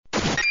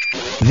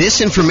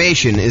This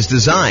information is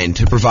designed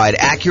to provide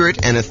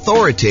accurate and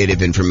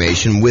authoritative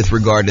information with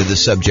regard to the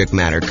subject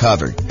matter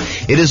covered.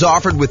 It is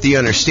offered with the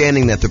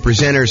understanding that the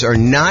presenters are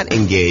not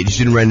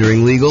engaged in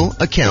rendering legal,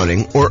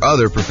 accounting, or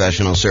other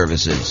professional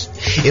services.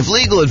 If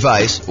legal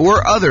advice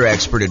or other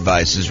expert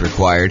advice is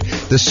required,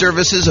 the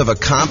services of a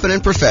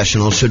competent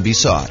professional should be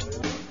sought.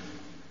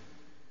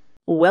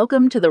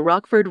 Welcome to the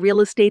Rockford Real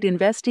Estate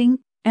Investing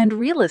and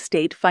Real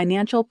Estate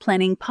Financial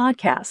Planning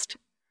Podcast.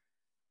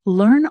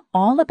 Learn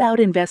all about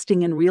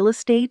investing in real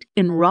estate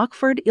in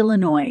Rockford,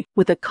 Illinois,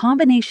 with a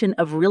combination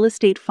of real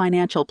estate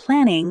financial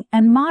planning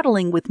and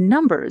modeling with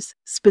numbers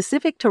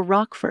specific to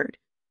Rockford.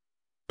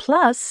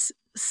 Plus,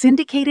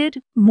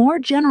 syndicated, more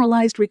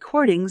generalized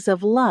recordings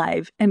of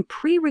live and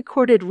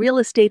pre-recorded real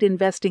estate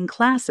investing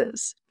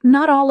classes,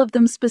 not all of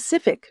them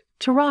specific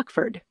to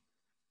Rockford.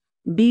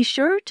 Be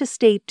sure to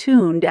stay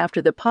tuned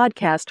after the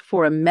podcast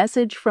for a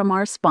message from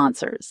our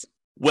sponsors.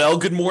 Well,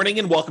 good morning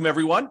and welcome,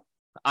 everyone.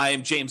 I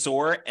am James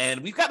Orr,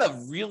 and we've got a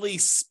really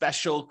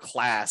special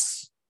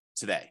class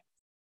today.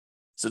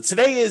 So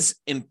today is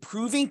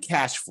improving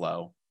cash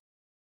flow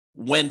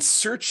when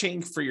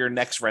searching for your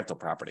next rental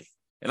property.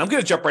 And I'm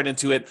going to jump right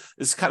into it.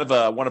 This is kind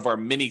of one of our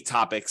mini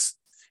topics.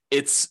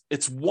 It's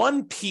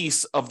one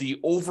piece of the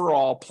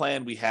overall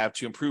plan we have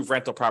to improve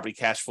rental property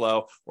cash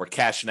flow or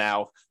cash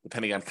now,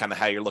 depending on kind of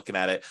how you're looking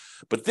at it.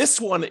 But this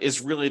one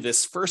is really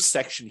this first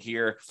section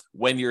here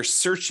when you're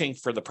searching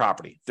for the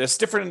property. There's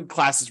different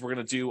classes we're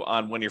going to do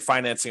on when you're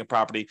financing a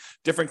property,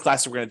 different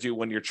classes we're going to do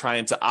when you're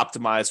trying to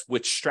optimize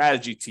which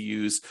strategy to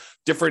use,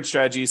 different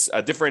strategies,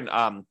 different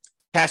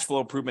cash flow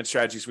improvement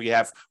strategies we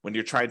have when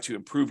you're trying to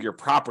improve your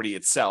property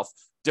itself.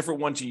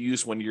 Different ones you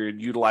use when you're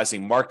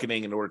utilizing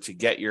marketing in order to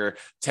get your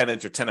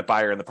tenant or tenant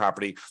buyer in the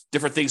property,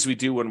 different things we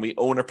do when we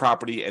own a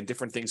property, and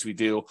different things we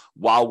do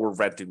while we're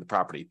renting the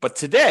property. But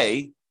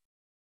today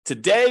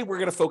we're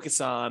going to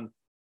focus on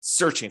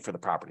searching for the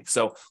property.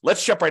 So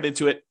let's jump right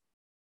into it.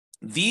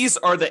 These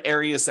are the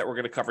areas that we're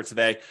going to cover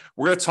today.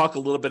 We're going to talk a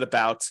little bit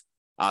about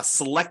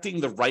selecting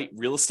the right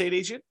real estate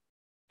agent.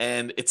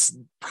 And it's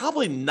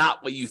probably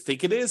not what you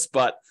think it is,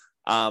 but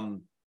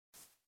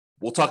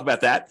we'll talk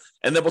about that.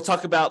 And then we'll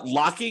talk about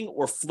locking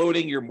or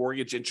floating your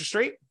mortgage interest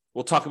rate.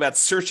 We'll talk about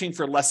searching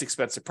for less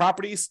expensive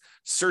properties,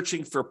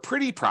 searching for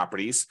pretty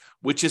properties,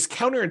 which is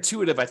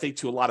counterintuitive, I think,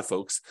 to a lot of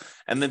folks.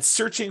 And then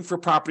searching for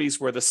properties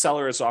where the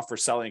seller is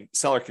offering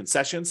seller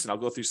concessions. And I'll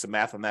go through some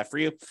math on that for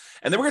you.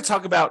 And then we're going to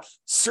talk about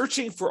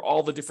searching for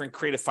all the different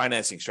creative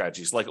financing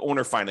strategies like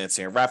owner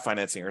financing or wrap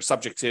financing or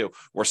subject to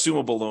or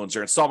assumable loans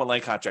or installment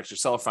land contracts or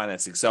seller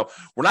financing. So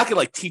we're not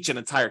going to teach an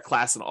entire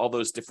class on all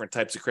those different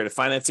types of creative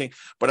financing,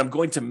 but I'm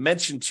going to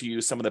mention to you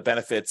some of the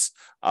benefits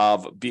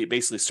of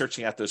basically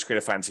searching out those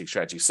creative financing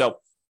strategies. So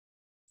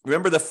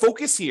remember, the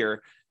focus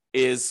here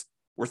is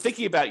we're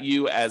thinking about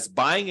you as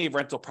buying a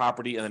rental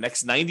property in the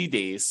next 90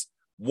 days,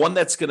 one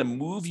that's going to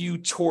move you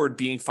toward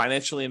being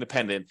financially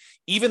independent,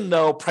 even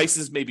though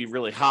prices may be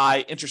really high,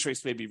 interest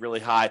rates may be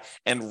really high,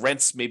 and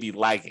rents may be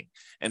lagging.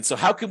 And so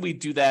how can we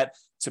do that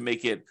to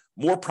make it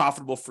more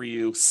profitable for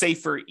you,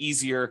 safer,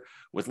 easier,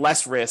 with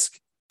less risk?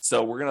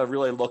 So we're going to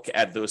really look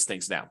at those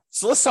things now.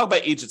 So let's talk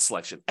about agent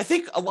selection. I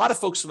think a lot of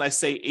folks, when I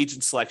say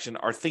agent selection,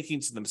 are thinking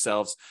to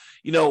themselves,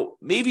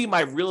 maybe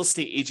my real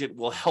estate agent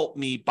will help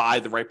me buy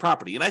the right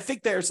property. And I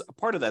think there's a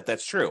part of that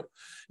that's true.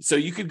 So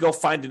you could go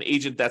find an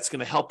agent that's going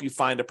to help you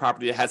find a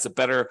property that has a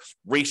better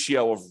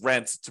ratio of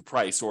rent to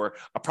price, or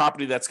a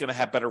property that's going to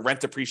have better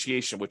rent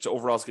appreciation, which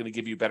overall is going to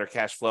give you better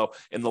cash flow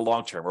in the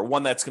long term, or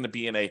one that's going to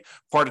be in a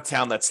part of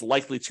town that's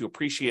likely to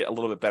appreciate a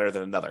little bit better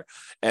than another,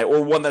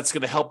 or one that's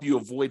going to help you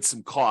avoid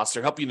some costs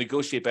or help you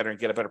negotiate better and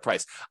get a better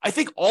price. I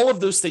think all of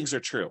those things are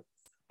true.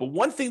 But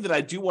one thing that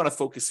I do want to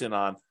focus in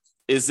on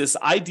is this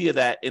idea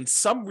that in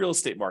some real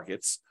estate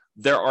markets,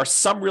 there are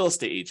some real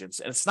estate agents,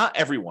 and it's not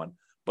everyone,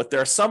 but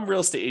there are some real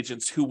estate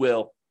agents who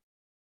will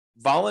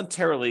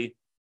voluntarily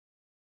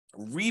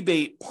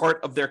rebate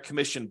part of their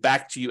commission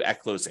back to you at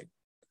closing.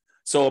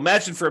 So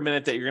imagine for a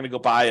minute that you're going to go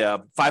buy a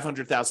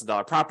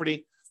 $500,000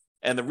 property,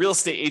 and the real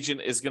estate agent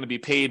is going to be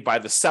paid by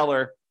the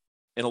seller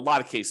in a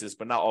lot of cases,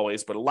 but not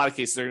always, but a lot of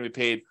cases they're going to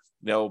be paid,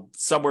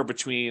 somewhere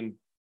between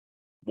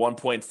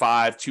 1.5%,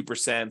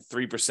 2%,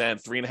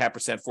 3%,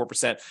 3.5%,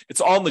 4%.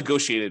 It's all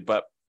negotiated,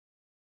 but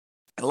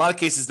in a lot of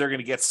cases, they're going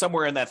to get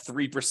somewhere in that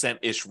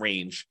 3%-ish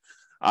range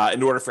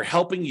in order for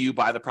helping you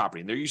buy the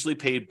property. And they're usually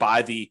paid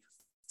by the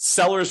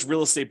seller's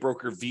real estate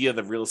broker via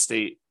the real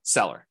estate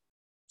seller.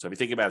 So if you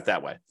think about it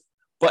that way.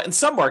 But in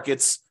some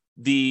markets,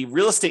 the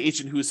real estate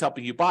agent who is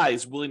helping you buy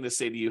is willing to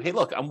say to you, hey,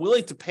 look, I'm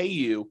willing to pay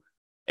you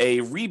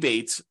a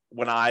rebate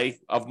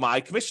of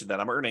my commission that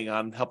I'm earning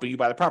on helping you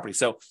buy the property.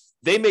 So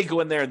they may go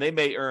in there and they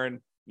may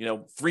earn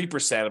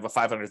 3% of a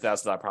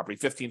 $500,000 property,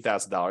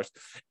 $15,000.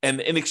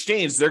 And in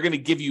exchange, they're going to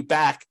give you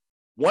back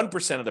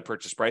 1% of the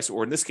purchase price,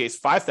 or in this case,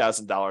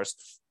 $5,000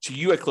 to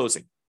you at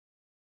closing.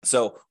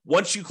 So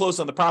once you close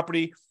on the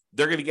property,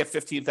 they're going to get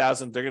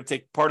 $15,000. They're going to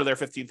take part of their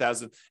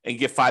 $15,000 and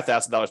give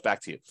 $5,000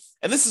 back to you.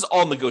 And this is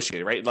all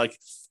negotiated, right? Like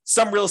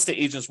some real estate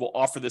agents will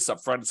offer this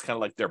up front. It's kind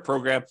of like their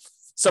program.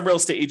 Some real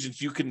estate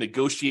agents, you can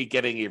negotiate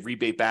getting a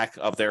rebate back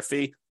of their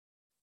fee.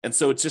 And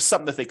so it's just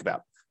something to think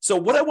about. So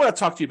what I want to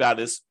talk to you about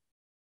is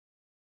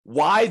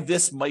why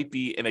this might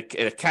be in a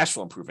cash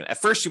flow improvement.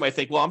 At first, you might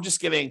think, well, I'm just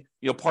getting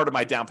part of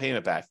my down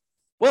payment back.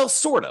 Well,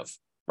 sort of,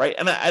 right?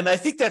 And I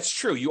think that's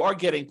true. You are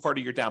getting part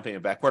of your down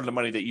payment back, part of the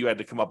money that you had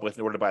to come up with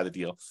in order to buy the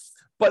deal.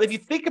 But if you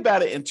think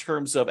about it in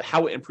terms of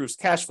how it improves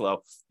cash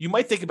flow, you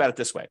might think about it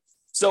this way.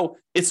 So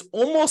it's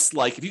almost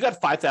like if you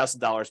got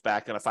 $5,000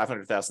 back on a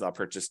 $500,000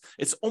 purchase,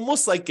 it's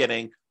almost like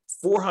getting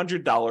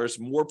 $400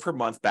 more per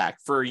month back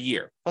for a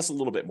year, plus a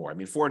little bit more. I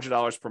mean,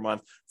 $400 per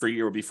month for a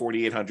year would be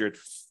 $4,800,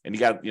 and you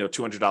got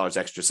 $200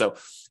 extra. So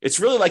it's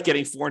really like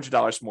getting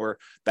 $400 more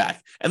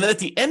back. And then at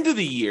the end of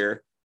the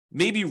year,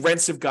 maybe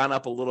rents have gone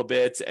up a little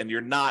bit, and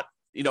you're not.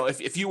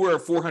 If you were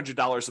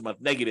 $400 a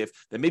month negative,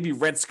 then maybe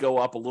rents go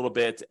up a little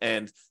bit,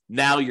 and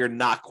now you're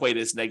not quite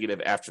as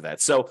negative after that.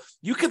 So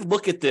you could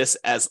look at this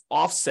as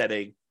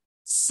offsetting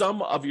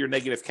some of your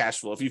negative cash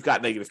flow. If you've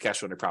got negative cash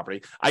flow on your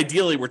property,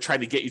 ideally, we're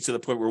trying to get you to the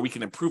point where we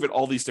can improve it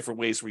all these different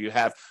ways where you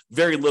have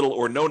very little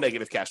or no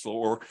negative cash flow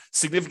or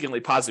significantly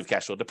positive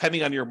cash flow,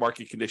 depending on your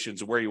market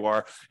conditions and where you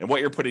are and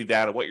what you're putting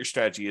down and what your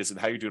strategy is and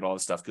how you're doing all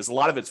this stuff, because a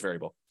lot of it's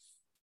variable.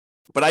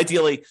 But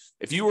ideally,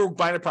 if you were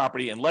buying a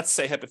property and let's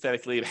say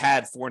hypothetically it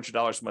had $400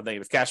 a month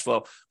negative cash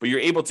flow, but you're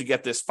able to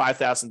get this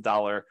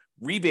 $5,000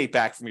 rebate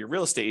back from your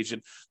real estate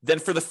agent, then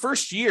for the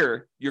first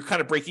year, you're kind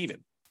of break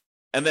even.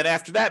 And then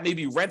after that,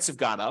 maybe rents have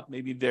gone up.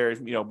 Maybe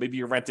maybe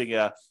you're renting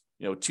a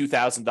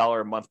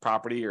 $2,000 a month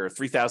property or a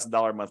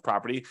 $3,000 a month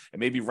property, and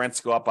maybe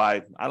rents go up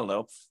by,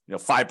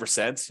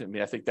 5%. I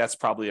mean, I think that's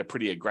probably a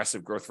pretty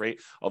aggressive growth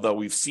rate, although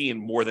we've seen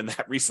more than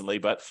that recently.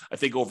 But I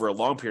think over a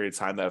long period of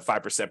time, that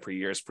 5% per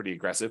year is pretty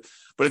aggressive.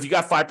 But if you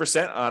got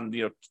 5% on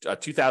a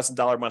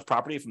 $2,000 a month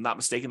property, if I'm not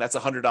mistaken, that's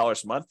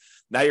 $100 a month.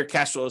 Now your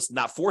cash flow is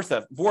not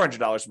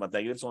 $400 a month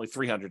negative; it's only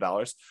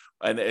 $300.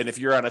 And if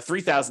you're on a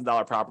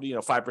 $3,000 property,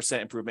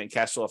 5% improvement in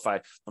cash flow. If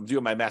I'm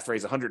doing my math right,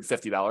 is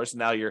 $150.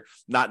 Now you're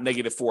not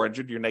negative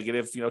 $400, you're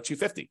negative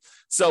 $250.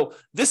 So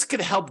this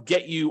could help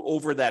get you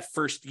over that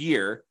first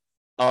year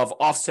of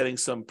offsetting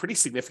some pretty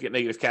significant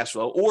negative cash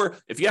flow. Or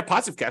if you have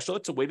positive cash flow,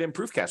 it's a way to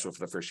improve cash flow for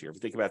the first year, if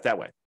you think about it that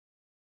way.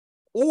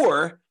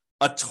 Or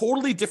a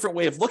totally different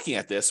way of looking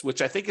at this,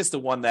 which I think is the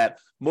one that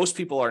most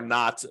people are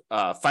not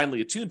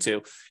finally attuned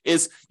to,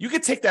 is you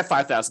could take that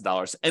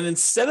 $5,000 and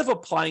instead of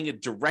applying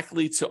it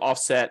directly to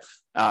offset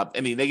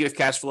any negative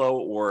cash flow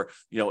or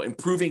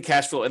improving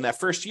cash flow in that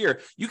first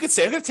year, you could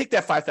say, I'm going to take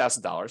that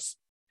 $5,000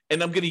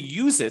 and I'm going to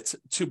use it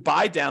to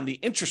buy down the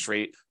interest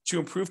rate to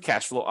improve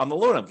cash flow on the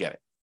loan I'm getting.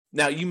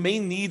 Now, you may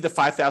need the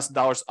 $5,000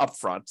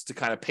 upfront to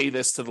kind of pay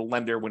this to the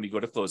lender when you go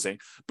to closing,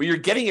 but you're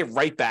getting it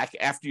right back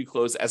after you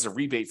close as a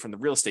rebate from the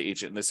real estate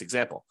agent in this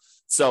example.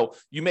 So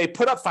you may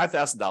put up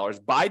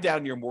 $5,000, buy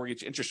down your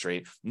mortgage interest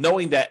rate,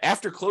 knowing that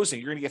after closing,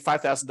 you're going to get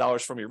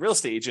 $5,000 from your real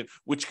estate agent,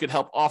 which could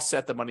help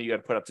offset the money you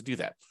had to put up to do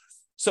that.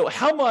 So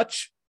how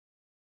much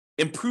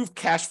improved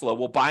cash flow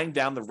will buying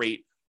down the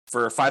rate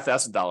for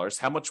 $5,000,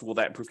 how much will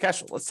that improve cash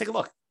flow? Let's take a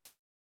look.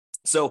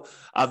 So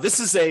this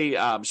is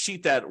a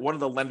sheet that one of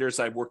the lenders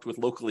I worked with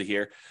locally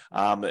here,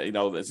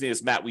 his name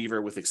is Matt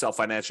Weaver with Excel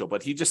Financial,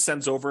 but he just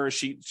sends over a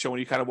sheet showing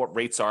you kind of what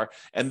rates are.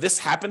 And this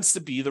happens to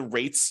be the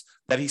rates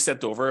that he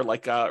sent over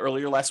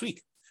earlier last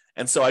week.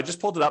 And so I just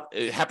pulled it up.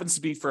 It happens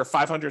to be for a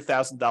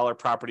 $500,000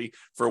 property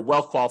for a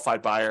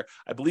well-qualified buyer.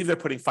 I believe they're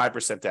putting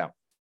 5% down.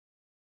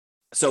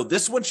 So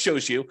this one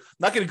shows you, I'm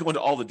not going to go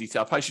into all the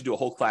detail. I probably should do a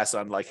whole class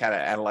on how to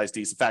analyze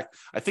these. In fact,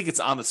 I think it's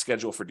on the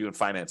schedule for doing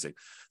financing.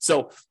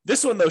 So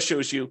this one, though,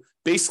 shows you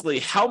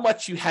basically how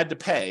much you had to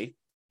pay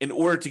in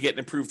order to get an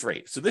improved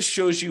rate. So this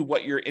shows you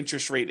what your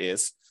interest rate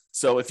is.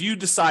 So if you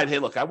decide, hey,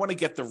 look, I want to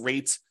get the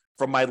rate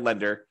from my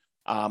lender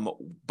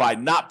by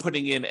not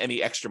putting in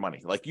any extra money.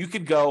 Like you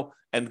could go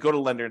to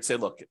lender and say,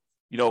 look,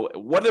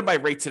 what is my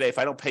rate today if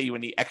I don't pay you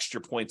any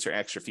extra points or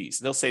extra fees?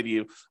 And they'll say to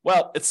you,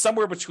 well, it's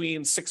somewhere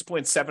between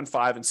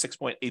 6.75 and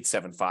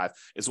 6.875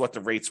 is what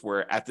the rates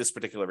were at this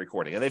particular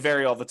recording. And they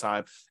vary all the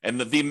time. And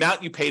the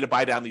amount you pay to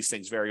buy down these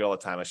things vary all the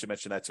time. I should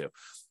mention that too.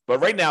 But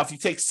right now, if you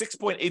take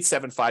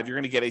 6.875, you're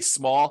going to get a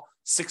small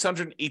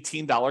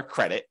 $618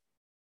 credit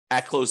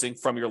at closing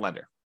from your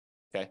lender.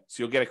 Okay,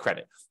 so you'll get a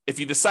credit. If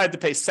you decide to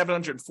pay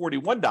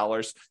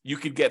 $741, you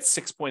could get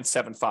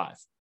 6.75.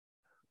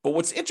 But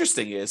what's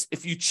interesting is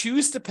if you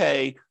choose to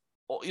pay,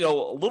 a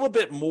little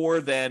bit more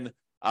than,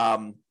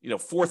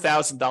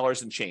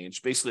 $4,000 and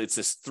change, basically it's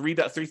this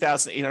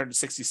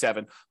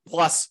 $3,867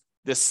 plus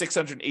this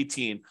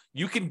 $618,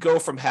 you can go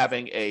from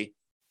having a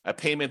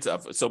payment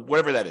of, so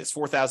whatever that is,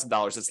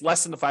 $4,000, it's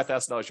less than the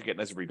 $5,000 you're getting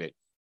as a rebate.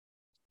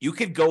 You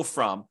could go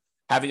from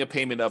having a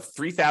payment of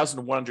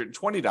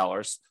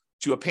 $3,120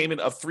 to a payment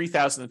of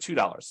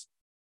 $3,002.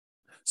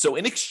 So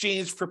in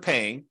exchange for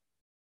paying,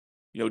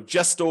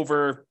 just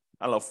over,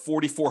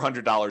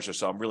 $4,400 or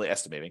so, I'm really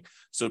estimating.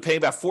 So paying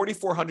about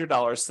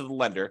 $4,400 to the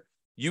lender,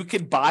 you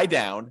can buy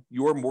down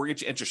your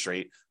mortgage interest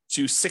rate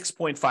to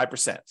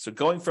 6.5%. So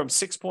going from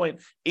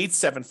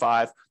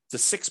 6.875 to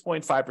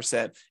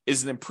 6.5%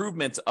 is an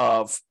improvement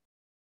of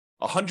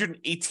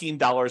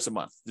 $118 a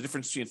month, the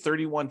difference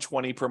between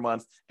 $3,120 per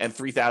month and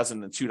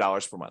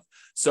 $3,002 per month.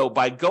 So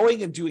by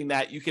going and doing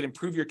that, you can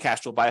improve your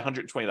cash flow by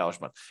 $120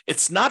 a month.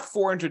 It's not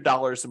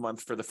 $400 a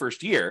month for the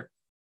first year.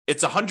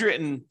 It's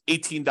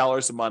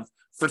 $118 a month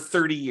for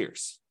 30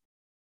 years.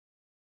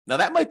 Now,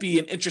 that might be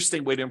an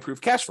interesting way to improve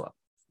cash flow.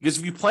 Because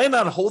if you plan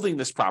on holding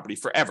this property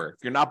forever,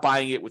 if you're not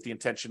buying it with the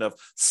intention of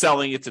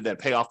selling it to then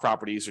pay off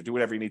properties or do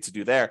whatever you need to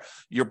do there,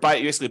 you're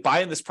basically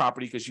buying this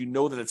property because you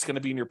know that it's going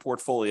to be in your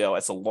portfolio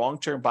as a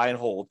long-term buy and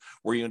hold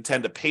where you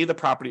intend to pay the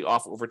property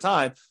off over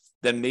time,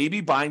 then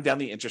maybe buying down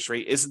the interest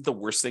rate isn't the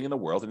worst thing in the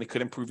world, and it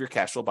could improve your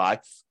cash flow by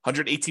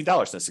 $118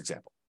 in this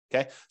example.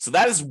 Okay, so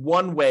that is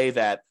one way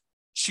that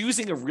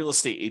choosing a real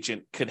estate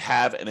agent could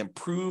have an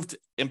improved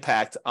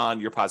impact on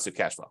your positive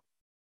cash flow.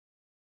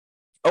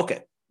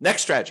 Okay,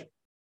 next strategy.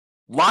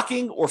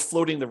 Locking or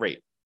floating the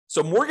rate.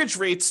 So mortgage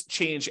rates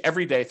change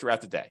every day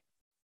throughout the day.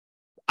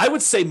 I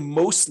would say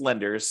most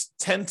lenders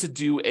tend to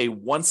do a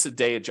once a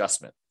day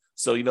adjustment.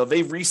 So,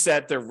 they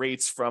reset their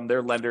rates from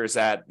their lenders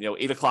at,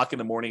 8 o'clock in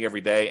the morning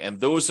every day. And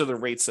those are the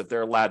rates that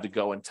they're allowed to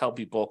go and tell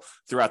people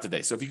throughout the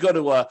day. So if you go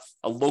to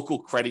a local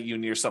credit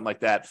union or something like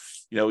that,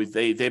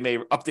 they may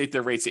update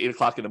their rates at 8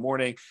 o'clock in the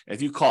morning. And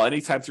if you call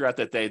anytime throughout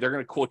that day, they're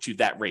going to quote you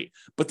that rate.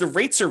 But the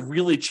rates are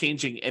really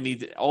changing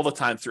all the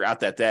time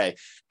throughout that day.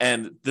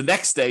 And the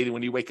next day,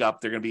 when you wake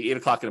up, they're going to be 8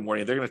 o'clock in the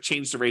morning. They're going to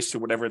change the rates to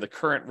whatever the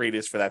current rate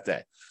is for that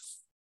day.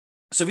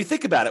 So if you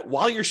think about it,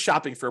 while you're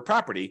shopping for a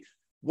property,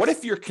 what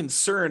if you're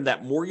concerned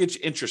that mortgage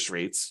interest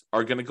rates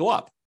are going to go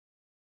up?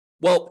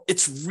 Well,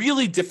 it's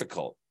really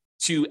difficult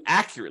to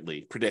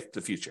accurately predict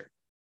the future.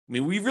 I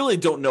mean, we really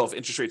don't know if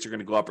interest rates are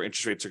going to go up or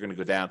interest rates are going to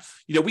go down.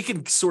 We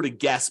can sort of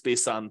guess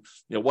based on,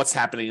 what's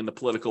happening in the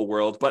political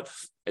world, but,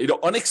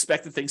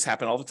 unexpected things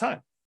happen all the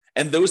time.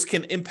 And those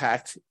can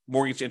impact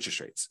mortgage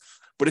interest rates.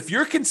 But if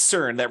you're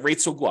concerned that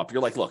rates will go up,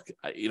 you're like, look,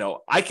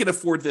 I can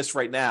afford this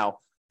right now,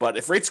 but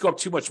if rates go up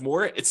too much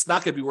more, it's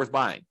not going to be worth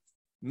buying.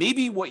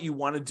 Maybe what you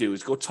want to do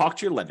is go talk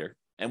to your lender.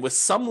 And with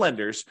some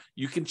lenders,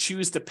 you can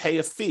choose to pay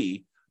a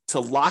fee to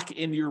lock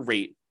in your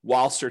rate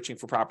while searching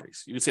for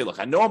properties. You can say, look,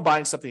 I know I'm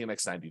buying something in the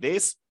next 90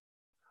 days.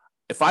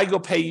 If I go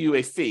pay you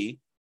a fee,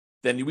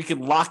 then we can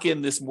lock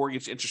in this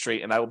mortgage interest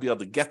rate and I will be able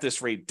to get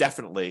this rate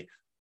definitely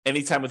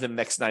anytime within the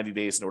next 90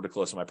 days in order to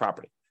close on my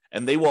property.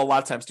 And they will a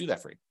lot of times do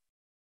that for you.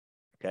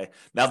 Okay.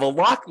 Now the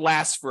lock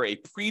lasts for a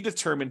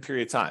predetermined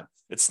period of time.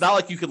 It's not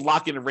like you could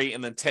lock in a rate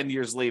and then 10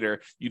 years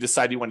later, you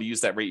decide you want to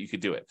use that rate, you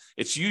could do it.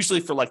 It's usually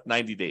for like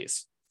 90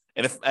 days.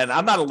 And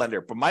I'm not a lender,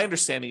 but my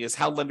understanding is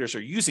how lenders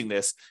are using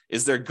this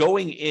is they're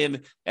going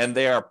in and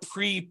they are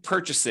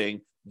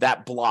pre-purchasing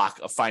that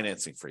block of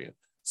financing for you.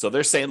 So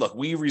they're saying, look,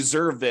 we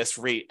reserve this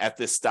rate at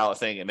this style of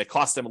thing, and it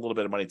costs them a little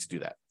bit of money to do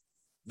that.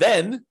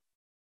 Then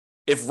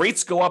if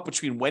rates go up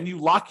between when you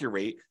lock your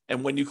rate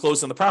and when you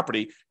close on the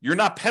property, you're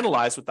not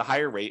penalized with the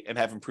higher rate and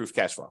have improved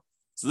cash flow.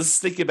 So this is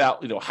thinking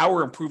about, how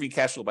we're improving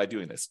cash flow by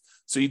doing this.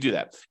 So you do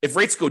that. If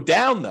rates go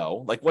down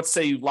though, like let's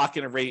say you lock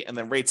in a rate and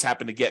then rates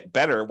happen to get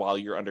better while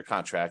you're under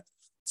contract,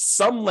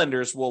 some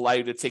lenders will allow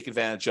you to take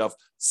advantage of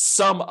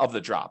some of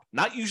the drop,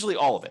 not usually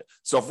all of it.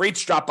 So if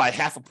rates drop by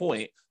half a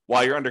point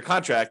while you're under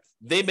contract,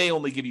 they may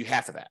only give you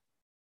half of that.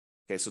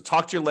 Okay, so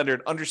talk to your lender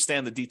and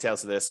understand the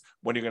details of this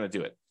when you're going to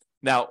do it.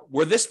 Now,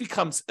 where this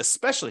becomes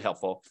especially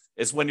helpful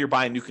is when you're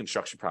buying new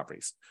construction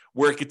properties,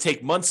 where it could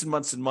take months and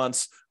months and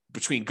months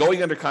between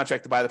going under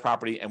contract to buy the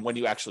property and when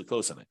you actually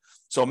close on it.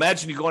 So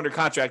imagine you go under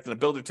contract and the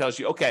builder tells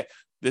you, okay,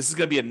 this is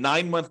going to be a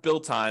 9-month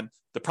build time.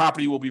 The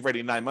property will be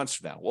ready 9 months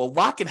from now. Well, a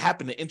lot can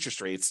happen to interest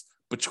rates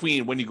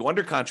between when you go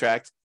under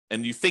contract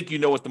and you think you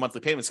know what the monthly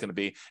payment is going to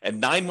be,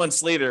 and 9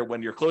 months later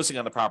when you're closing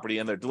on the property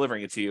and they're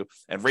delivering it to you,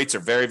 and rates are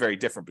very, very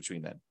different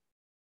between then.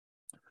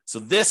 So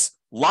this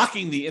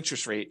locking the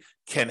interest rate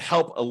can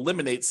help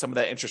eliminate some of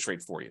that interest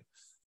rate for you.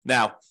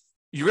 Now,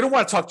 you're going to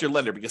want to talk to your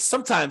lender because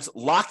sometimes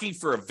locking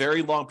for a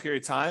very long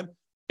period of time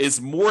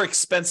is more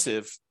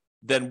expensive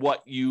than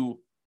what you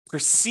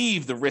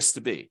perceive the risk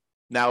to be.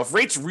 Now, if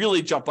rates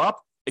really jump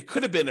up, it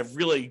could have been a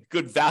really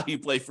good value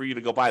play for you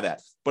to go buy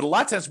that. But a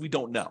lot of times we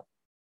don't know.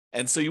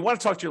 And so you want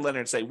to talk to your lender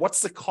and say, what's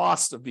the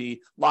cost of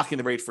me locking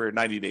the rate for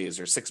 90 days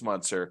or 6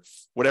 months or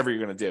whatever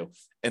you're going to do,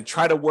 and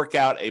try to work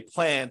out a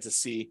plan to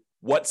see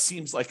what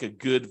seems like a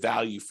good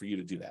value for you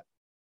to do that.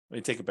 Let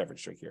me take a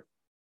beverage drink here.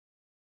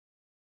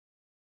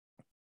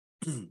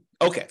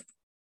 Okay.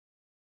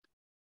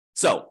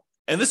 So,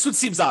 and this one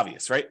seems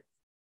obvious, right?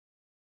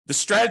 The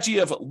strategy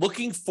of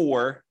looking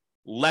for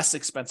less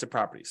expensive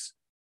properties.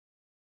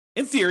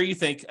 In theory, you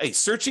think, hey,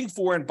 searching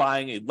for and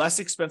buying a less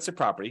expensive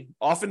property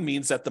often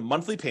means that the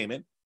monthly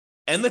payment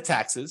and the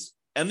taxes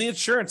and the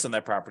insurance on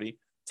that property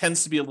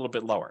tends to be a little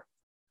bit lower.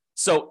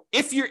 So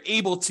if you're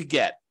able to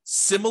get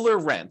similar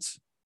rent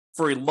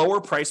for a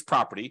lower priced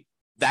property,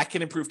 that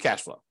can improve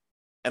cash flow.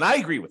 And I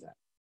agree with that.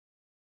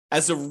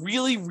 As a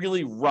really,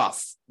 really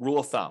rough rule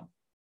of thumb,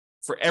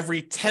 for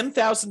every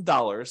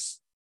 $10,000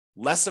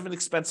 less of an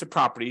expensive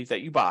property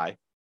that you buy,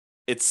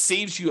 it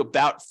saves you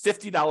about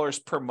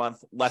 $50 per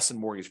month less in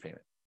mortgage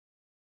payment.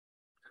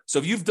 So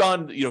if you've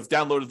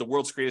downloaded the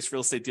world's greatest real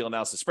estate deal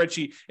analysis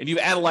spreadsheet, and you've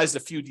analyzed a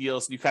few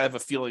deals, and you kind of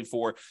have a feeling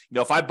for,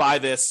 if I buy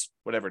this,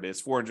 whatever it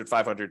is, 400,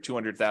 500,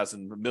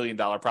 200,000, $1 million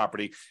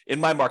property in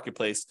my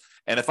marketplace,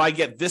 and if I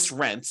get this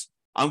rent,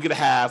 I'm going to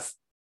have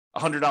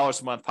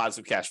 $100 a month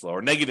positive cash flow,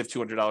 or negative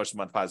 $200 a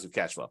month positive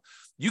cash flow.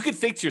 You could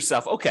think to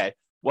yourself, okay,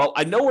 well,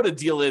 I know what a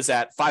deal is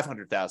at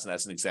 $500,000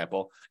 as an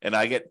example, and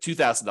I get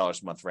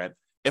 $2,000 a month rent.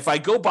 If I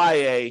go buy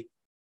a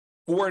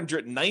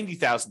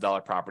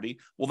 $490,000 property,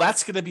 well,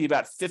 that's going to be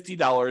about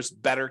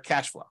 $50 better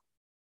cash flow.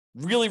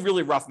 Really,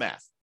 really rough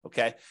math.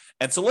 Okay.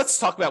 And so let's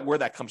talk about where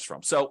that comes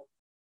from. So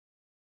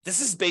this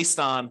is based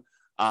on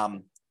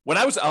I'll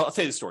tell you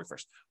the story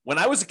first. When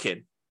I was a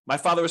kid, my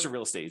father was a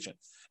real estate agent,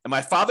 and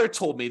my father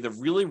told me the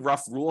really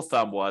rough rule of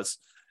thumb was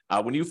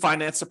when you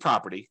finance a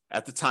property,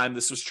 at the time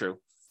this was true,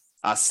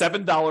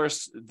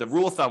 $7, the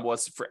rule of thumb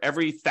was for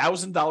every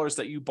 $1,000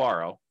 that you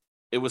borrow,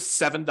 it was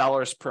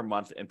 $7 per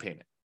month in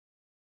payment.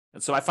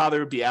 And so my father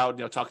would be out,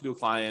 talking to a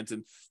client,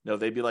 and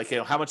they'd be like,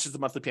 "Hey, how much is the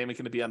monthly payment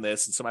going to be on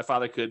this?" And so my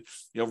father could,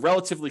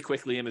 relatively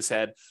quickly in his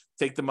head,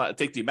 take the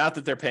amount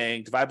that they're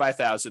paying, divide by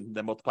 1,000, and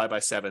then multiply by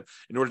 7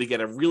 in order to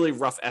get a really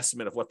rough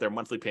estimate of what their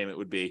monthly payment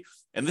would be.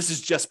 And this is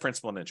just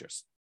principal and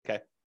interest. Okay.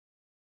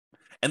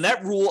 And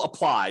that rule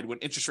applied when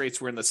interest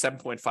rates were in the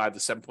 7.5 to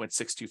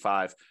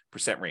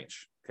 7.625%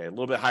 range. Okay, a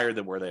little bit higher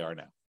than where they are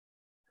now.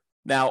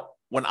 Now,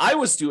 when I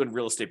was doing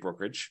real estate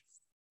brokerage,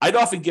 I'd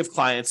often give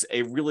clients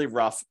a really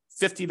rough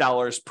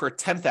 $50 per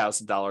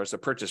 $10,000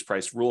 of purchase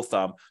price rule of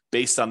thumb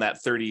based on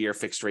that 30-year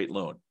fixed rate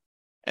loan.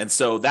 And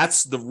so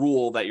that's the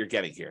rule that you're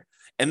getting here.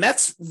 And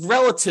that's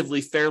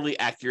relatively fairly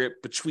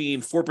accurate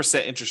between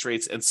 4% interest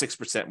rates and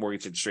 6%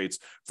 mortgage interest rates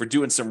for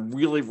doing some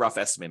really rough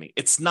estimating.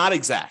 It's not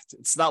exact.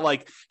 It's not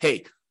like,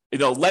 hey,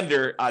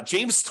 lender,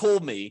 James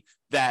told me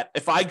that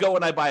if I go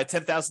and I buy a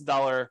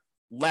 $10,000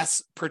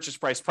 less purchase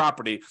price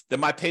property, then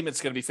my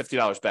payment's going to be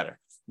 $50 better.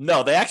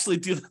 No, they actually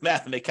do the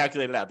math and they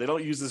calculate it out. They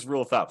don't use this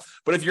rule of thumb.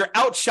 But if you're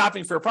out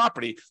shopping for a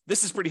property,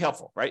 this is pretty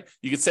helpful, right?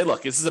 You can say,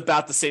 look, this is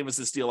about the same as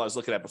this deal I was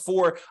looking at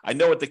before. I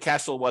know what the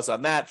cash flow was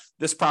on that.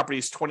 This property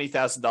is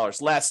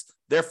 $20,000 less.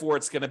 Therefore,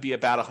 it's going to be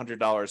about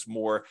 $100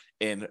 more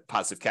in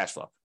positive cash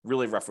flow.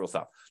 Really rough rule of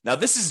thumb. Now,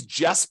 this is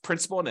just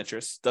principal and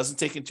interest. Doesn't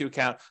take into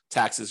account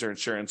taxes or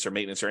insurance or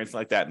maintenance or anything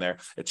like that in there.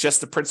 It's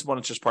just the principal and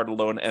interest part of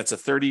the loan, and it's a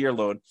 30-year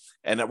loan.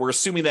 And we're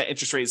assuming that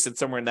interest rate is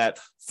somewhere in that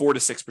 4 to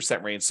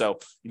 6% range. So,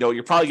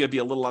 you're probably going to be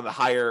a little on the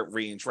higher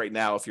range right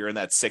now if you're in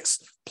that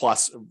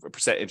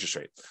 6+% interest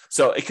rate.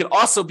 So it can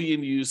also be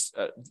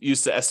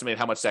used to estimate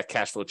how much that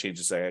cash flow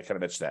changes. I kind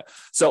of mentioned that.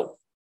 So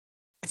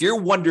if you're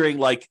wondering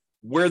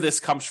where this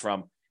comes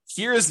from,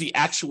 here is the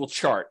actual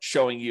chart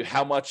showing you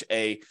how much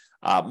a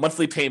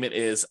monthly payment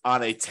is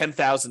on a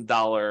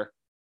 $10,000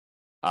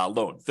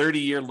 loan,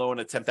 30-year loan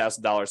at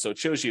 $10,000. So it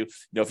shows you,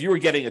 if you were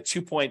getting a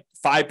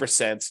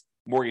 2.5%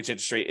 mortgage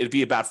interest rate, it'd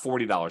be about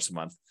 $40 a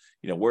month.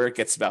 Where it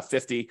gets about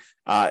 50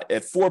 at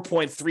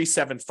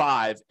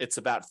 4.375, it's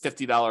about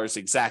 $50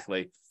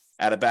 exactly.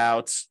 At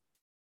about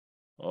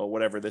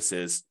whatever this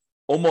is,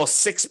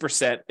 almost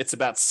 6%, it's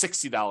about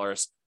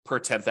 $60 per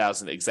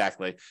 10,000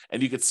 exactly.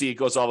 And you can see it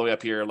goes all the way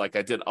up here, like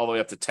I did, all the way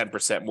up to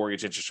 10%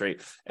 mortgage interest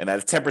rate. And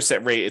at a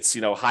 10% rate, it's,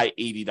 high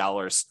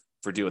 $80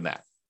 for doing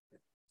that.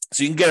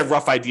 So you can get a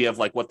rough idea of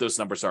what those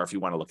numbers are if you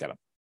want to look at them.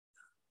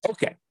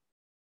 Okay.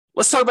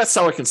 Let's talk about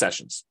seller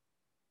concessions.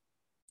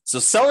 So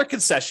seller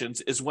concessions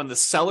is when the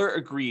seller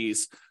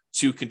agrees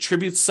to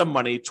contribute some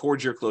money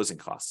towards your closing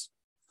costs.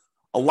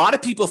 A lot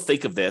of people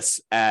think of this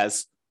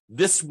as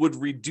this would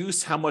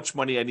reduce how much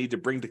money I need to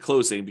bring to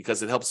closing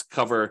because it helps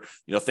cover,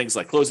 things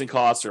like closing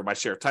costs or my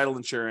share of title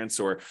insurance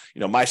or,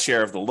 my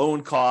share of the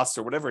loan costs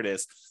or whatever it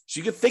is. So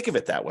you could think of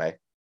it that way.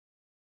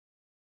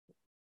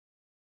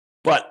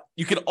 But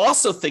you can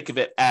also think of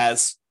it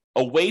as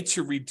a way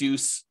to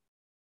reduce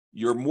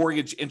your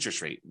mortgage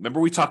interest rate. Remember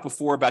we talked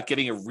before about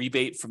getting a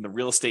rebate from the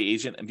real estate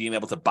agent and being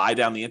able to buy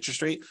down the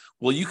interest rate?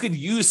 Well, you could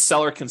use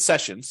seller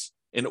concessions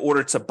in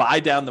order to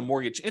buy down the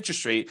mortgage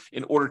interest rate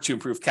in order to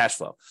improve cash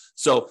flow.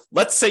 So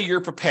let's say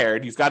you're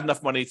prepared, you've got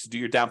enough money to do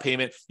your down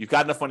payment, you've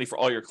got enough money for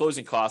all your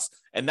closing costs,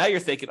 and now you're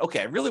thinking, okay,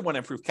 I really want to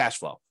improve cash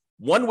flow.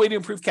 One way to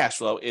improve cash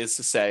flow is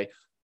to say,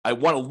 I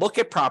want to look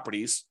at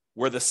properties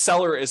where the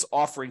seller is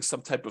offering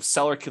some type of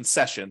seller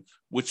concession,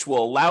 which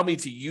will allow me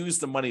to use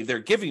the money they're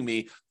giving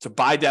me to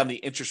buy down the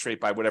interest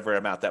rate by whatever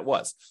amount that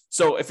was.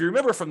 So if you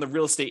remember from the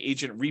real estate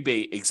agent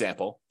rebate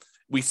example,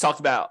 we talked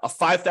about a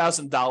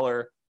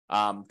 $5,000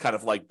 kind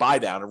of buy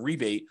down, a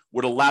rebate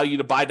would allow you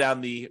to buy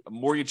down the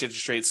mortgage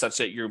interest rate such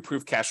that you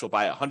improve cash flow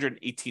by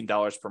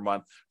 $118 per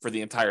month for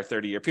the entire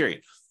 30-year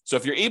period. So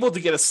if you're able to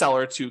get a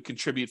seller to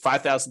contribute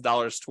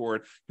 $5,000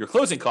 toward your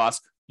closing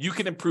costs, you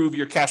can improve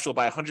your cash flow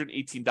by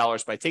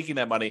 $118 by taking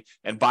that money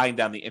and buying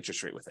down the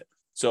interest rate with it.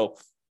 So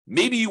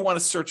maybe you want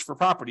to search for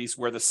properties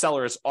where the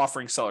seller is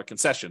offering seller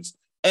concessions.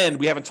 And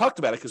we haven't talked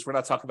about it because we're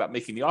not talking about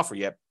making the offer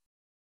yet.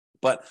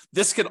 But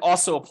this could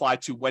also apply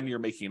to when you're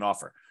making an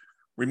offer.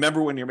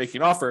 remember when you're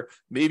making an offer,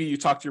 maybe you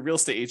talk to your real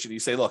estate agent and you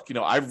say, look,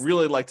 I'd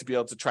really like to be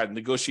able to try to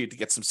negotiate to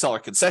get some seller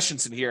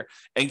concessions in here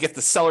and get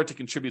the seller to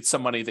contribute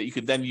some money that you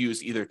could then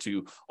use either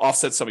to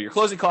offset some of your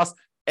closing costs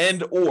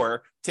and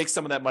or take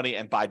some of that money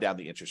and buy down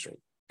the interest rate.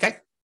 Okay.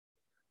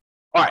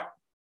 All right.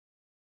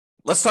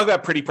 Let's talk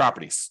about pretty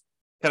properties,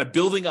 kind of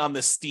building on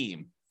this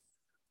theme.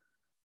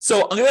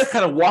 So I'm going to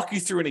kind of walk you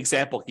through an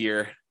example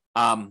here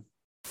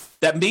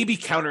that may be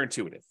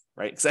counterintuitive,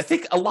 right? Because I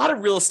think a lot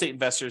of real estate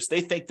investors,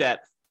 they think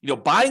that,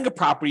 buying a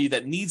property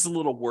that needs a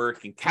little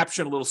work and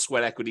capturing a little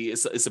sweat equity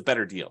is a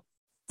better deal.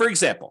 For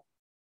example,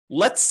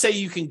 let's say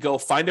you can go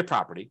find a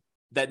property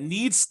that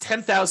needs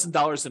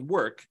 $10,000 in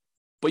work,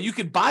 but you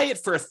can buy it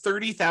for a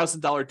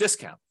 $30,000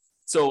 discount.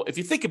 So if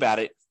you think about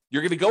it,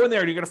 you're going to go in there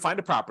and you're going to find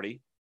a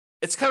property.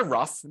 It's kind of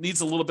rough,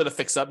 needs a little bit of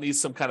fix up,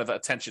 needs some kind of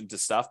attention to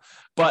stuff.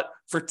 But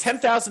for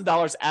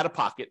 $10,000 out of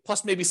pocket,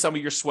 plus maybe some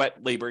of your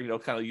sweat labor,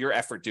 kind of your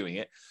effort doing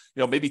it,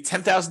 maybe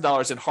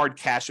 $10,000 in hard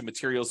cash and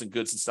materials and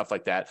goods and stuff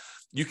like that,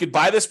 you could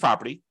buy this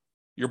property.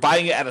 You're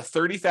buying it at a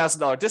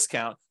 $30,000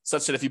 discount,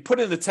 such that if you put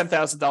in the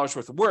 $10,000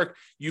 worth of work,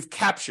 you've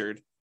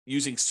captured,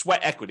 using sweat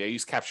equity, I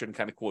use captured in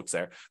kind of quotes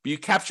there, but you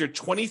captured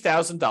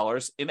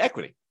 $20,000 in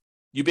equity.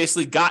 You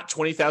basically got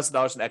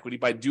 $20,000 in equity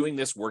by doing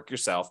this work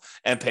yourself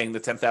and paying the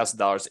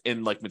 $10,000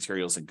 in like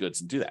materials and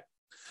goods and do that.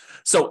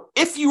 So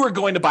if you were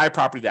going to buy a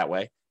property that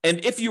way,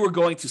 and if you were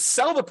going to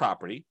sell the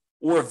property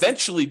or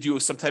eventually do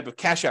some type of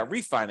cash out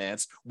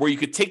refinance where you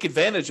could take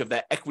advantage of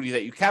that equity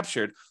that you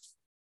captured,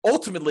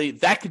 ultimately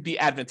that could be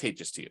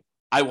advantageous to you.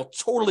 I will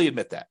totally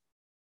admit that.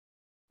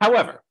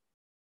 However,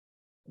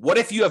 what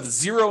if you have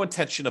zero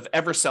intention of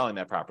ever selling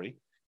that property?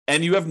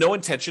 And you have no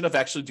intention of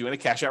actually doing a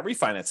cash out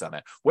refinance on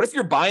that? What if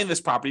you're buying this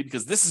property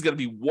because this is going to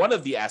be one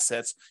of the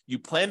assets you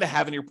plan to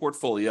have in your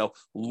portfolio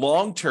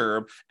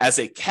long-term as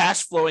a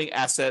cash flowing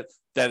asset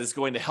that is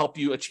going to help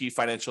you achieve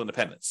financial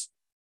independence?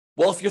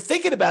 Well, if you're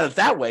thinking about it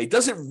that way,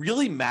 does it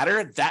really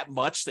matter that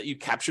much that you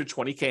captured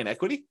 $20K in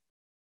equity?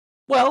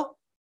 Well,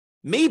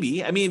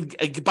 maybe. I mean,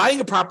 buying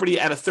a property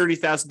at a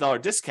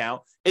 $30,000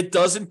 discount, it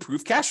does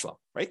improve cash flow,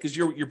 right? Because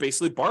you're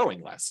basically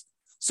borrowing less.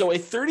 So a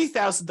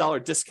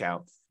 $30,000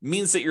 discount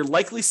means that you're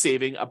likely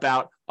saving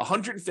about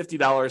 $150 to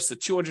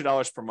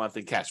 $200 per month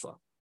in cash flow.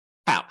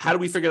 How do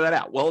we figure that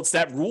out? Well, it's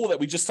that rule that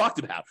we just talked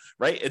about,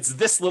 right? It's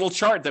this little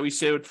chart that we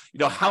showed,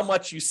 how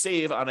much you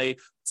save on a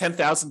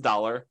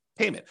 $10,000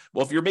 payment.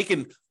 Well, if you're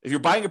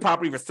buying a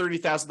property for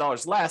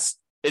 $30,000 less,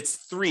 it's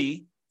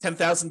three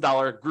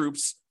 $10,000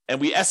 groups. And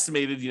we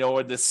estimated,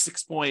 in this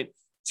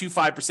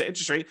 6.25%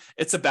 interest rate,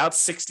 it's about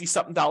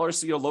 $60-something, low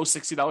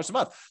 $60 a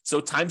month. So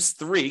times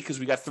three, because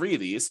we got three of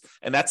these,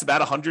 and that's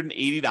about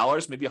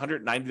 $180, maybe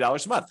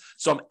 $190 a month.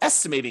 So I'm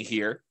estimating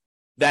here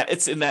that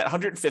it's in that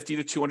 $150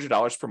 to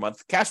 $200 per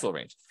month cash flow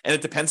range. And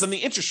it depends on the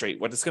interest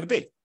rate, what it's going to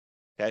be,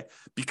 okay?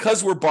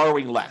 Because we're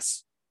borrowing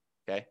less,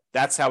 okay?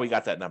 That's how we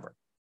got that number.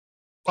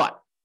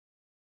 But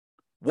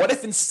what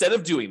if instead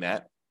of doing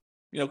that,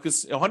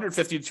 because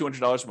 $150 to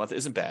 $200 a month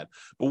isn't bad.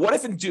 But what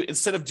if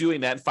instead of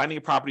doing that and finding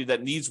a property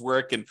that needs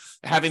work and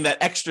having that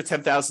extra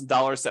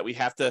 $10,000 that we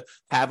have to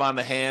have on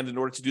the hand in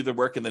order to do the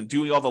work and then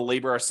doing all the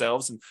labor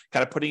ourselves and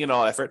kind of putting in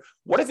all effort,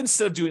 what if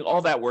instead of doing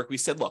all that work, we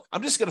said, look,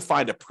 I'm just going to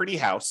find a pretty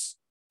house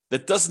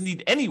that doesn't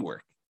need any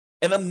work.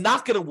 And I'm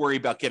not going to worry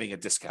about getting a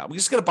discount. We're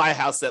just going to buy a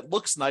house that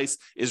looks nice,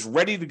 is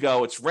ready to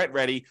go, it's rent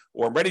ready,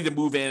 or I'm ready to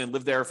move in and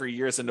live there for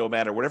years and no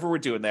matter, whatever we're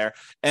doing there.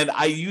 And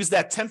I use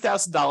that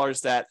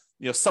 $10,000 that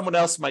someone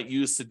else might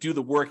use to do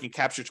the work and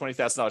capture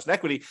 $20,000 in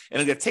equity. And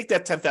I'm going to take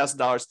that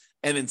 $10,000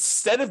 and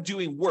instead of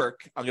doing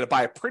work, I'm going to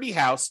buy a pretty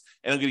house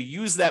and I'm going to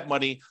use that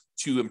money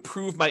to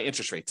improve my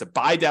interest rate, to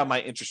buy down my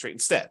interest rate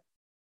instead.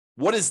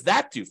 What does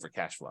that do for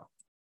cash flow?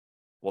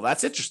 Well,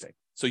 that's interesting.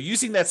 So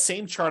using that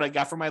same chart I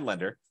got from my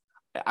lender,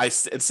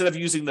 instead of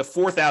using the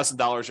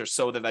 $4,000 or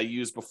so that I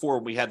used before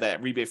we had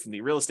that rebate from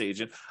the real estate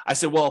agent, I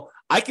said, well,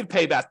 I could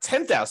pay about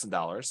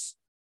 $10,000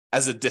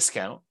 as a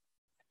discount.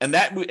 And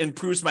that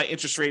improves my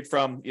interest rate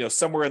from,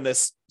 somewhere in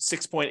this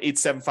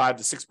 6.875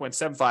 to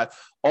 6.75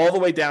 all the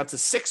way down to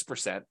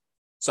 6%.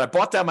 So I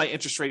bought down my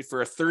interest rate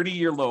for a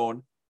 30-year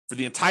loan for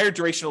the entire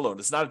duration of the loan.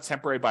 It's not a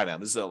temporary buy down.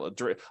 This is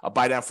a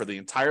buy down for the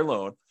entire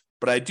loan.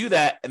 But I do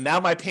that, and now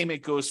my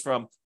payment goes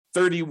from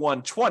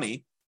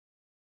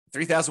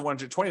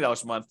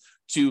 $3,120 a month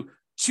to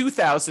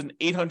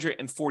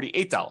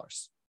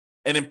 $2,848,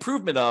 an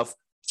improvement of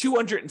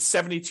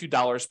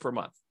 $272 per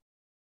month.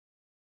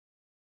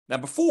 Now,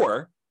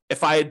 before,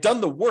 if I had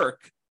done the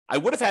work, I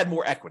would have had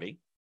more equity.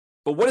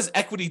 But what does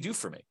equity do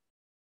for me?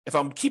 If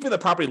I'm keeping the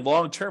property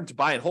long-term to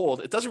buy and hold,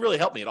 it doesn't really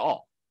help me at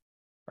all,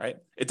 right?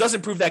 It does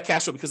improve that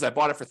cash flow because I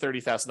bought it for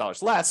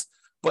 $30,000 less.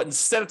 But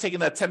instead of taking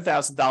that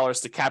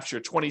 $10,000 to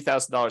capture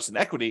 $20,000 in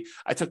equity,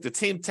 I took the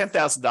same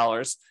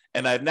 $10,000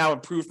 and I've now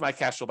improved my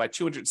cash flow by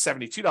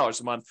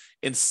 $272 a month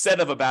instead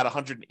of about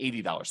 $180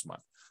 a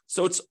month.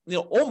 So it's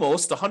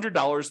almost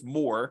 $100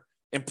 more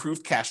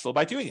improved cash flow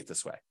by doing it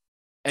this way.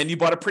 And you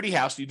bought a pretty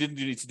house, you didn't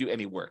need to do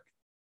any work.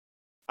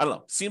 I don't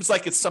know. Seems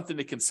like it's something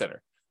to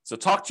consider. So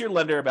talk to your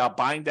lender about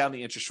buying down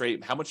the interest rate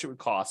and how much it would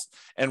cost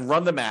and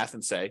run the math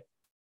and say,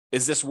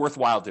 Is this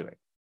worthwhile doing?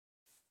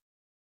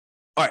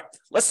 All right,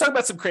 let's talk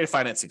about some creative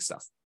financing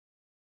stuff.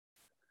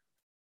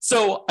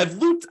 So I've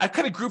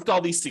kind of grouped all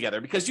these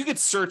together because you could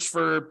search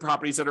for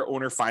properties that are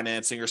owner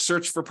financing, or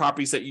search for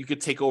properties that you could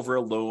take over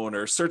a loan,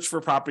 or search for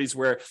properties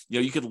where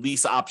you could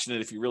lease option it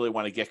if you really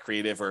want to get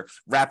creative, or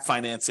wrap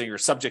financing, or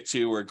subject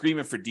to, or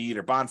agreement for deed,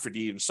 or bond for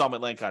deed,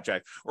 installment land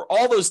contract, or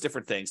all those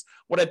different things.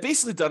 What I've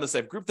basically done is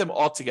I've grouped them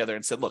all together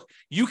and said, look,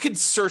 you can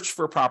search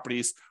for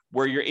properties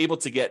where you're able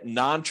to get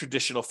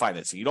non-traditional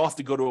financing. You don't have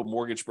to go to a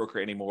mortgage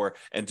broker anymore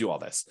and do all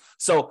this.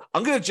 So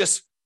I'm going to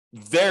just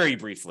very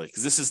briefly,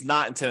 because this is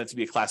not intended to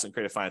be a class in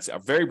creative financing,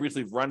 I'll very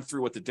briefly run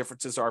through what the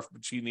differences are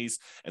between these,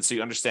 and so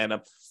you understand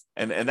them,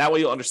 and that way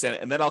you'll understand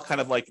it. And then I'll kind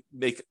of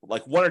make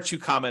one or two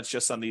comments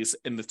just on these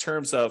in the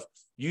terms of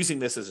using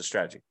this as a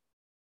strategy.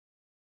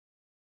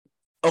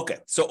 Okay,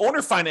 so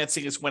owner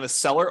financing is when a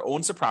seller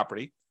owns a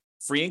property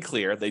free and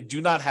clear. They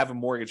do not have a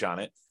mortgage on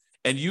it,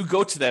 and you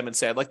go to them and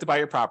say, I'd like to buy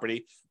your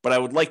property, but I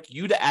would like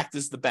you to act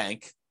as the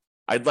bank.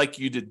 I'd like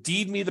you to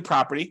deed me the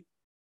property,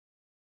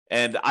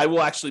 and I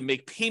will actually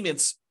make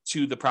payments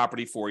to the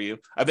property for you.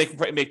 I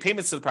make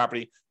payments to the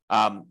property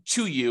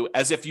to you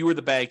as if you were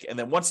the bank. And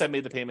then once I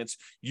made the payments,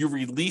 you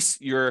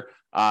release your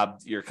kind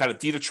of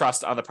deed of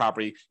trust on the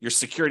property, your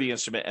security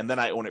instrument, and then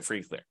I own it free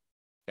and clear.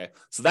 Okay,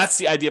 so that's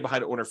the idea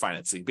behind owner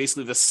financing.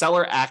 Basically, the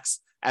seller acts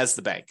as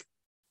the bank.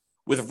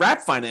 With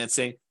wrap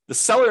financing, the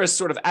seller is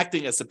sort of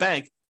acting as the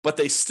bank, but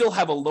they still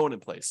have a loan in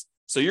place.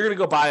 So you're going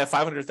to go buy a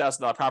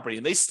 $500,000 property,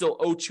 and they still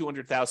owe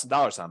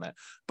 $200,000 on that.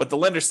 But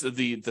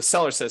the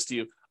seller says to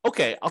you,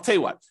 okay, I'll tell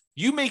you what,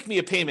 you make me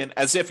a payment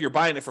as if you're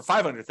buying it for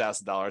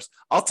 $500,000.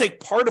 I'll take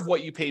part of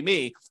what you pay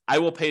me. I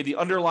will pay the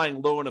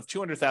underlying loan of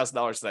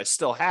 $200,000 that I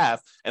still have,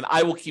 and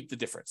I will keep the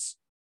difference.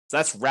 So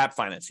that's wrap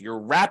financing.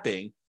 You're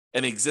wrapping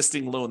an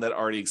existing loan that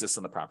already exists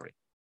on the property.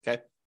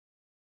 Okay.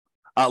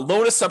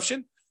 Loan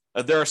assumption.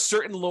 There are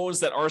certain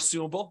loans that are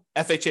assumable,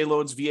 FHA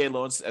loans, VA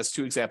loans, as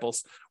two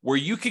examples, where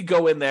you could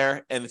go in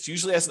there, and it's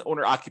usually as an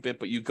owner occupant,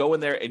 but you go in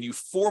there and you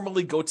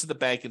formally go to the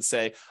bank and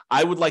say,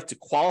 I would like to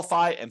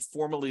qualify and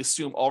formally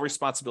assume all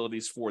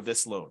responsibilities for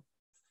this loan.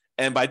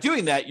 And by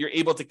doing that, you're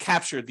able to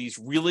capture these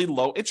really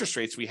low interest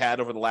rates we had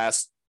over the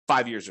last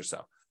 5 years or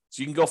so. So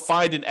you can go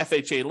find an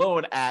FHA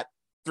loan at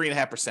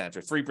 3.5%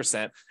 or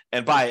 3%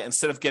 and buy it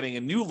instead of getting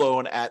a new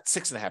loan at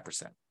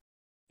 6.5%.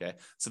 Okay,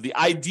 so the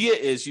idea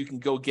is you can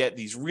go get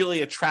these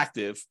really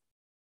attractive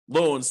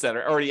loans that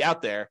are already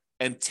out there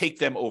and take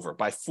them over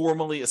by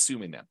formally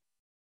assuming them.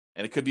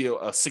 And it could be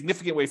a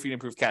significant way for you to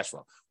improve cash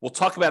flow. We'll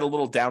talk about a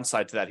little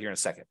downside to that here in a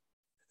second.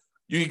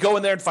 You can go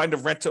in there and find a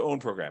rent-to-own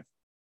program.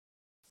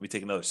 Let me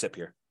take another sip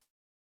here.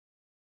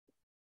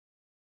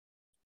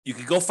 You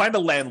could go find a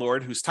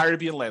landlord who's tired of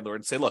being a landlord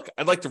and say, look,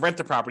 I'd like to rent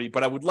the property,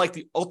 but I would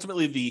like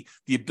ultimately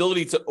the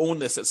ability to own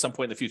this at some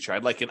point in the future.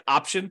 I'd like an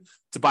option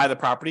to buy the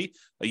property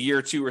a year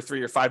or 2 or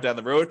 3 or 5 down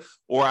the road,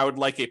 or I would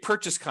like a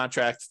purchase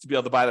contract to be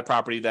able to buy the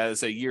property that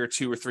is a year or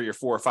 2 or 3 or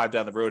 4 or 5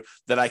 down the road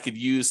that I could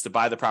use to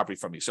buy the property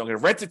from you. So I'm going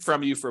to rent it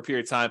from you for a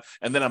period of time,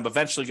 and then I'm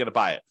eventually going to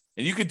buy it.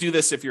 And you could do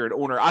this if you're an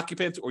owner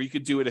occupant, or you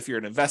could do it if you're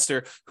an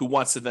investor who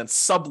wants to then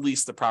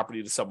sublease the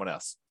property to someone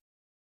else.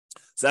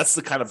 So that's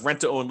the kind of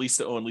rent-to-own,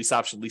 lease-to-own, lease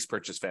option, lease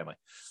purchase family.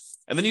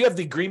 And then you have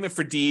the agreement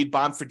for deed,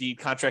 bond for deed,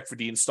 contract for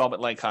deed,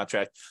 installment land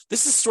contract.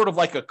 This is sort of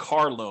like a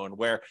car loan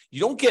where you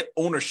don't get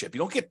ownership. You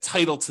don't get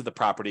title to the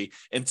property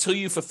until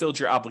you fulfilled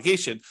your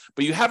obligation,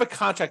 but you have a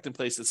contract in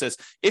place that says,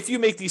 if you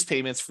make these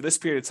payments for this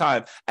period of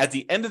time, at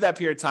the end of that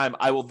period of time,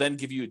 I will then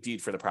give you a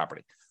deed for the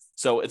property.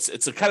 So it's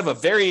a kind of a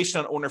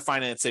variation on owner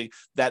financing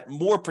that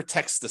more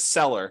protects the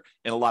seller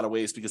in a lot of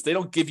ways, because they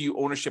don't give you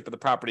ownership of the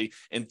property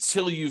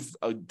until you've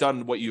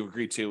done what you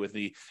agreed to in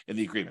the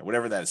agreement,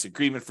 whatever that is,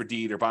 agreement for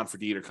deed or bond for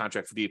deed or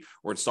contract for deed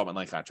or installment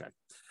land contract.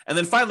 And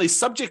then finally,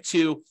 subject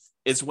to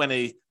is when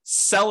a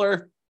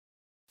seller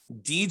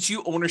deeds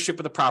you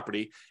ownership of the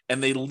property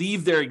and they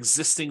leave their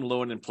existing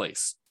loan in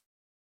place.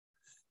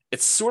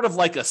 It's sort of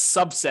like a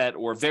subset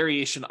or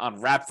variation on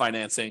wrap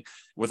financing.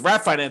 With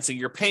wrap financing,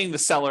 you're paying the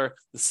seller.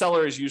 The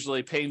seller is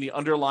usually paying the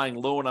underlying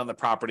loan on the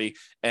property,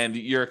 and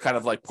you're kind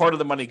of like part of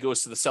the money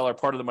goes to the seller,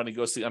 part of the money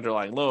goes to the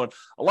underlying loan.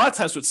 A lot of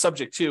times with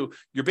subject to,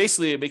 you're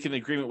basically making an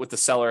agreement with the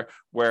seller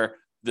where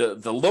the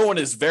loan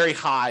is very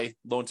high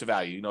loan to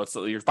value. You know, it's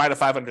you're buying a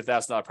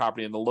 $500,000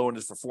 property and the loan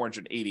is for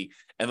 $480,000,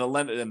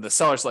 and the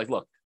seller's like,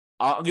 look,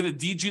 I'm going to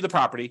deed you the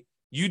property.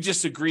 You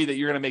just agree that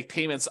you're going to make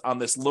payments on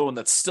this loan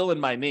that's still in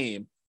my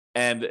name,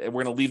 and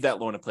we're going to leave that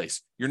loan in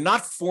place. You're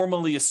not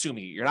formally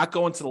assuming it. You're not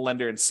going to the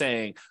lender and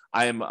saying,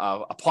 I am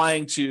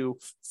applying to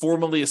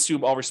formally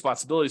assume all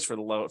responsibilities for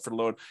the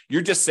loan.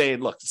 You're just saying,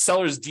 look, the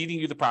seller is deeding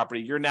you the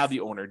property. You're now the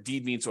owner.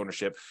 Deed means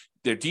ownership.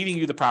 They're deeding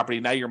you the property.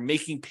 Now you're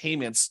making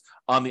payments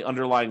on the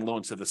underlying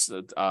loan to this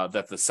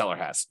that the seller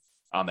has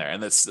on there.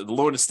 And the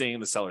loan is staying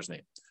in the seller's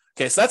name.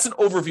 Okay, so that's an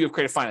overview of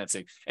creative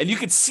financing. And you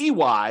can see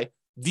why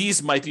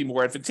these might be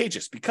more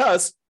advantageous,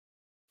 because,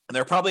 and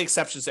there are probably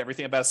exceptions to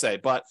everything I'm about to say,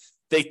 but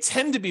they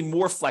tend to be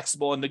more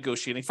flexible in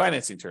negotiating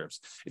financing terms.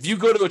 If you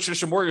go to a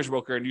traditional mortgage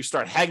broker and you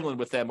start haggling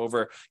with them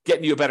over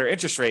getting you a better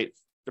interest rate,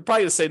 They're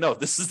probably going to say, no,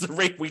 this is the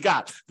rate we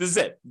got. This is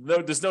it.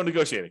 No, there's no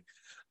negotiating.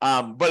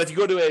 But if you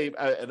go to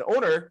an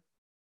owner,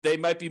 they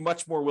might be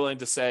much more willing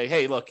to say,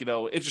 hey, look,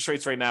 interest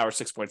rates right now are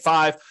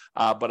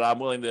 6.5, but I'm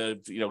willing to,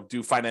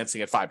 do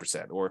financing at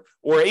 5% or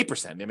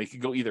 8%. I mean, it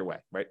could go either way,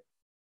 right?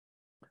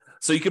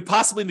 So you could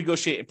possibly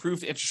negotiate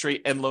improved interest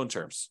rate and loan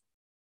terms.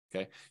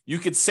 Okay. You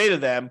could say to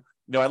them,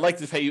 I'd like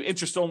to pay you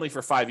interest only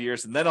for 5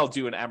 years, and then I'll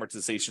do an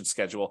amortization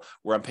schedule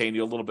where I'm paying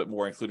you a little bit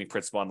more, including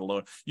principal on the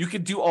loan. You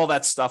could do all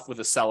that stuff with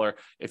a seller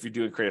if you're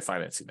doing creative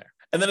financing there.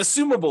 And then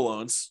assumable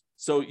loans.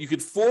 So you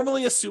could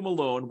formally assume a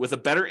loan with a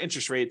better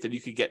interest rate than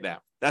you could get now.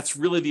 That's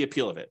really the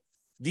appeal of it.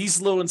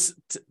 These loans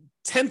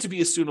tend to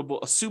be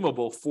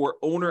assumable for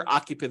owner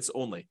occupants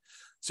only.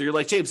 So you're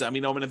like, James, I'm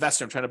an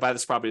investor. I'm trying to buy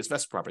this property as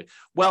investment property.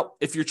 Well,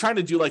 if you're trying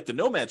to do like the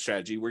nomad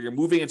strategy where you're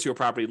moving into a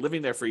property,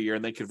 living there for a year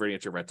and then converting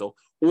it to rental,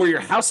 or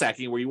you're house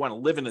hacking where you want to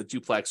live in a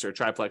duplex or a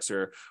triplex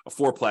or a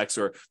fourplex,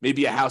 or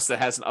maybe a house that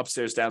has an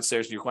upstairs,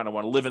 downstairs, and you kind of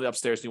want to live in the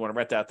upstairs and you want to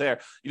rent out there,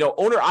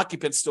 owner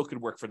occupants still could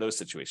work for those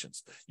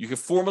situations. You could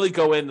formally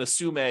go in and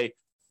assume a,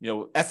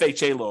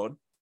 FHA loan,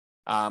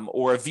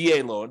 or a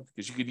VA loan,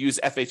 because you could use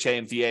FHA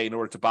and VA in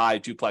order to buy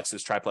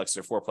duplexes, triplexes,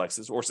 or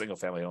fourplexes, or single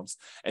family homes.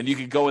 And you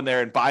could go in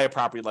there and buy a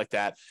property like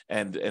that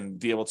and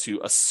be able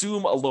to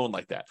assume a loan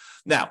like that.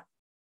 Now,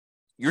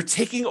 you're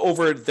taking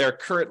over their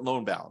current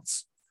loan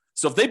balance.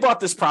 So if they bought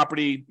this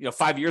property,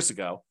 5 years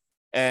ago,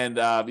 and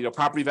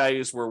property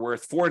values were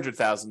worth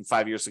 $400,000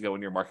 5 years ago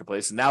in your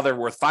marketplace, and now they're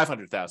worth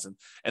 $500,000,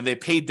 and they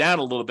paid down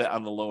a little bit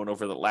on the loan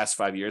over the last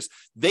 5 years,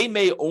 they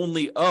may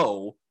only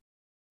owe,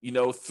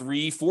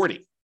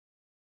 $340,000.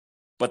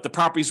 But the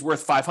property's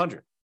worth $500,000.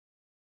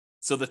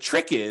 So the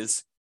trick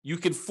is you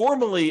can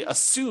formally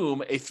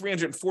assume a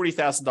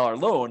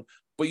 $340,000 loan,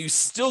 but you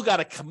still got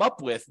to come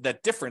up with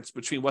that difference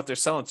between what they're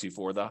selling to you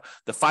for, the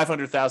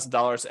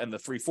 $500,000 and the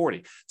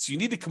 $340,000. So you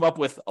need to come up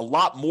with a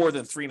lot more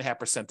than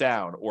 3.5%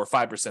 down or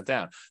 5%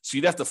 down. So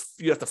you have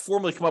to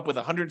formally come up with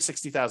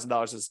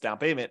 $160,000 as a down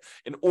payment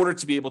in order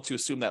to be able to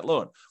assume that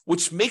loan,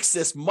 which makes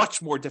this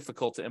much more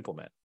difficult to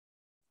implement.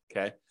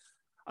 Okay,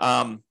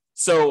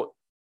 so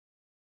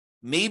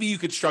maybe you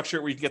could structure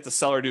it where you can get the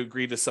seller to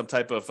agree to some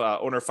type of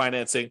owner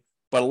financing,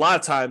 but a lot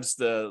of times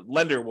the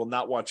lender will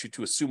not want you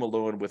to assume a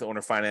loan with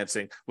owner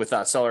financing with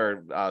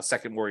seller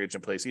second mortgage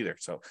in place either.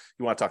 So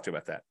you want to talk to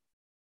about that.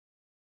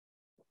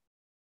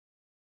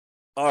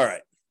 All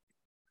right.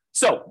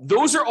 So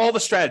those are all the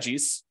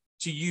strategies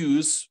to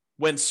use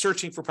when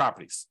searching for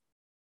properties.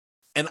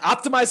 And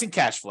optimizing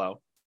cash flow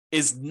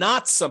is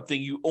not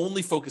something you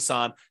only focus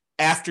on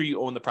after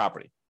you own the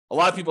property. A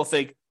lot of people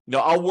think,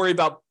 I'll worry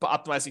about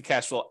optimizing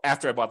cash flow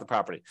after I bought the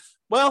property.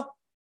 Well,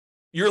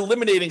 you're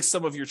eliminating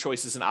some of your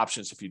choices and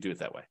options if you do it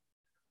that way.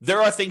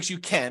 There are things you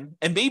can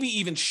and maybe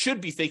even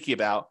should be thinking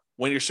about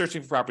when you're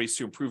searching for properties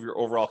to improve your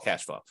overall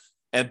cash flow.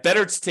 And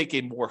better to take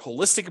a more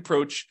holistic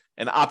approach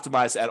and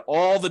optimize at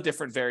all the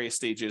different various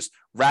stages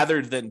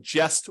rather than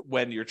just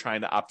when you're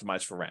trying to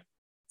optimize for rent.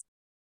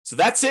 So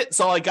that's it. That's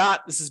all I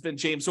got. This has been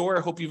James Orr.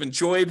 I hope you've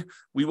enjoyed.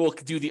 We will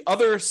do the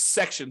other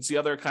sections, the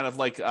other kind of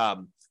like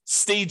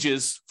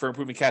stages for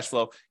improving cash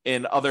flow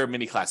in other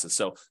mini classes.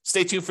 So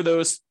stay tuned for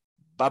those.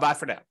 Bye-bye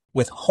for now.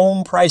 With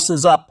home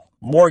prices up,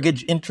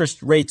 mortgage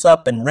interest rates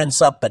up, and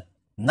rents up, but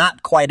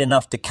not quite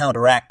enough to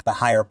counteract the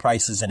higher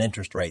prices and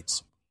interest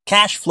rates,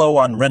 cash flow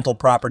on rental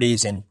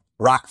properties in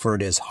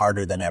Rockford is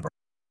harder than ever.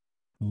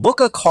 Book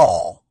a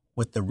call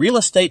with the Real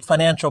Estate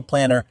Financial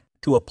Planner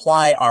to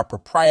apply our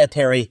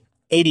proprietary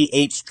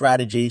 88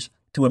 strategies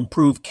to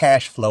improve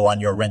cash flow on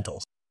your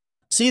rentals.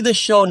 See the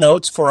show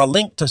notes for a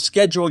link to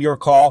schedule your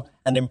call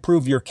and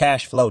improve your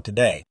cash flow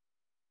today.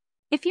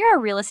 If you're a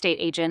real estate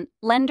agent,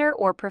 lender,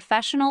 or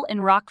professional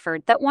in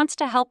Rockford that wants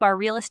to help our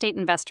real estate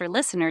investor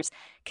listeners,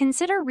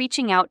 consider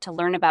reaching out to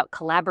learn about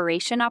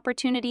collaboration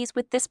opportunities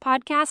with this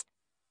podcast.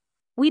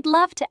 We'd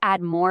love to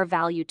add more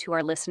value to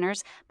our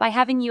listeners by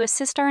having you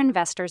assist our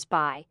investors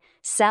buy,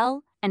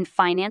 sell, and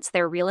finance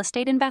their real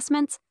estate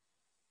investments.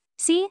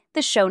 See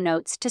the show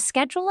notes to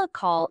schedule a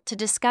call to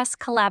discuss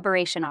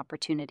collaboration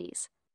opportunities.